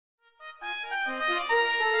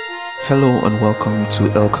Hello and welcome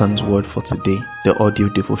to Elkan's Word for Today, the audio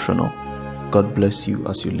devotional. God bless you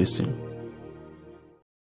as you listen.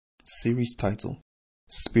 Series title: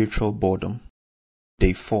 Spiritual Boredom.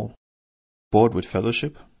 Day 4. Bored with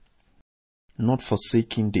fellowship? Not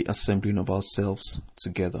forsaking the assembling of ourselves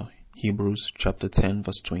together. Hebrews chapter 10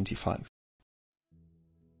 verse 25.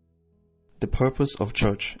 The purpose of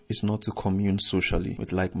church is not to commune socially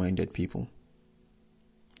with like-minded people.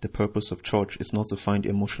 The purpose of church is not to find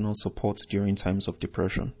emotional support during times of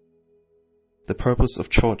depression. The purpose of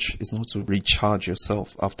church is not to recharge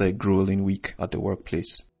yourself after a grueling week at the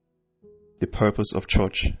workplace. The purpose of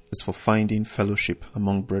church is for finding fellowship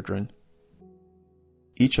among brethren.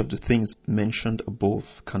 Each of the things mentioned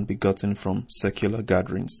above can be gotten from secular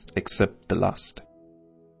gatherings, except the last.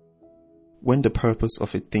 When the purpose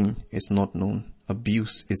of a thing is not known,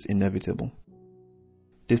 abuse is inevitable.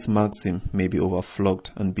 This maxim may be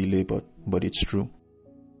overflogged and belabored, but it's true.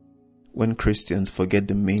 When Christians forget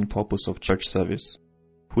the main purpose of church service,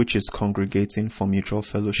 which is congregating for mutual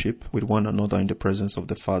fellowship with one another in the presence of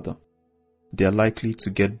the Father, they are likely to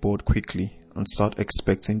get bored quickly and start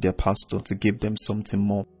expecting their pastor to give them something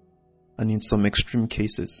more, and in some extreme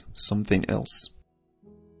cases, something else.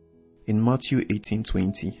 In Matthew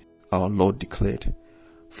 18:20, our Lord declared,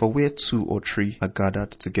 "For where 2 or 3 are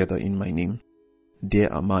gathered together in my name,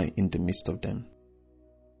 there am I in the midst of them."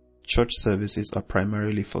 Church services are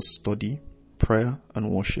primarily for study, prayer,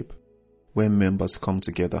 and worship, where members come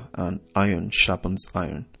together and iron sharpens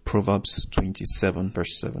iron. Proverbs 27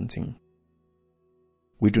 verse 17.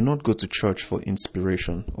 We do not go to church for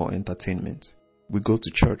inspiration or entertainment. We go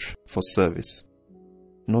to church for service.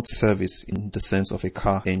 Not service in the sense of a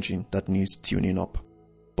car engine that needs tuning up,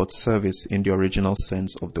 but service in the original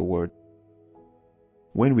sense of the word.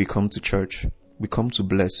 When we come to church, we come to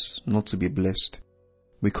bless, not to be blessed.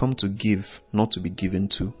 We come to give, not to be given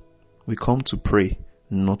to. We come to pray,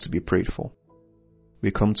 not to be prayed for. We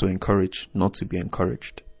come to encourage, not to be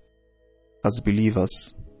encouraged. As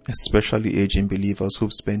believers, especially aging believers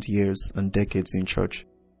who've spent years and decades in church,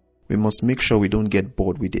 we must make sure we don't get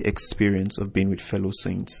bored with the experience of being with fellow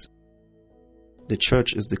saints. The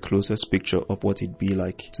church is the closest picture of what it'd be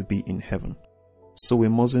like to be in heaven. So we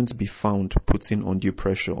mustn't be found putting undue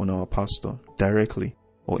pressure on our pastor, directly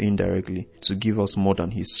or indirectly, to give us more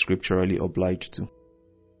than he's scripturally obliged to.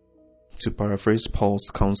 To paraphrase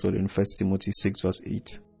Paul's counsel in 1 Timothy 6 verse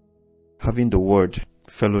 8, having the word,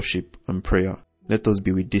 fellowship, and prayer, let us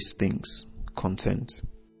be with these things content.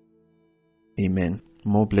 Amen.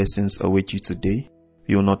 More blessings await you today.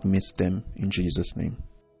 You will not miss them in Jesus' name.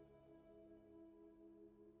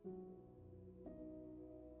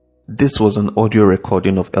 This was an audio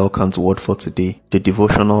recording of Elkan's Word for Today, the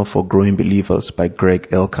devotional for growing believers by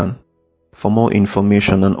Greg Elkan. For more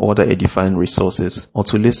information and other edifying resources, or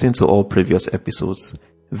to listen to all previous episodes,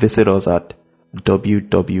 visit us at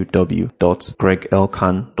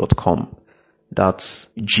www.gregelkan.com. That's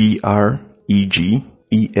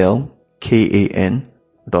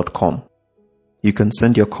GREGELKAN.com. You can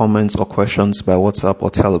send your comments or questions by WhatsApp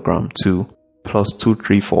or Telegram to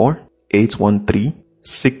 +234 813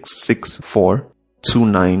 664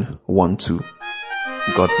 2912.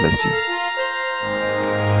 God bless you.